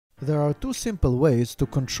There are two simple ways to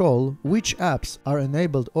control which apps are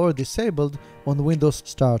enabled or disabled on Windows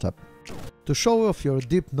Startup. To show off your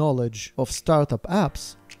deep knowledge of startup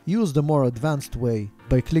apps, use the more advanced way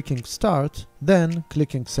by clicking Start, then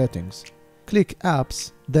clicking Settings. Click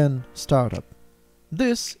Apps, then Startup.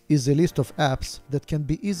 This is a list of apps that can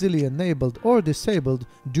be easily enabled or disabled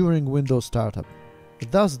during Windows Startup.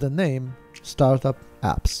 Thus the name Startup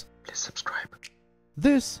Apps. Please subscribe.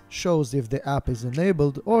 This shows if the app is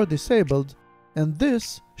enabled or disabled, and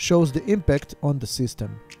this shows the impact on the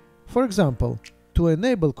system. For example, to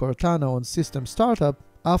enable Cortana on System Startup,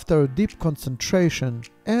 after deep concentration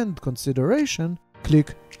and consideration,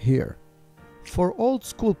 click here. For old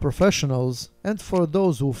school professionals and for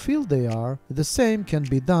those who feel they are, the same can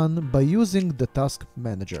be done by using the Task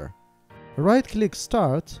Manager. Right-click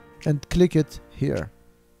Start and click it here.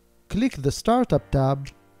 Click the Startup tab,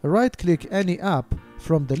 right-click any app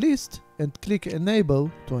from the list and click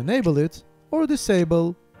Enable to enable it or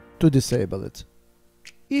Disable to disable it.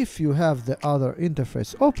 If you have the other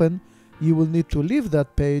interface open, you will need to leave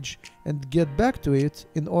that page and get back to it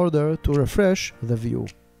in order to refresh the view.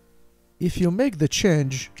 If you make the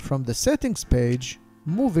change from the Settings page,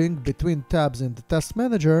 moving between tabs in the Task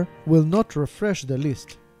Manager will not refresh the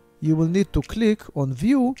list. You will need to click on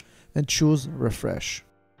View and choose Refresh.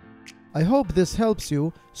 I hope this helps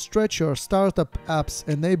you stretch your startup app's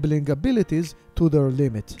enabling abilities to their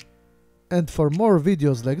limit. And for more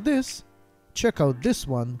videos like this, check out this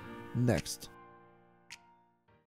one next.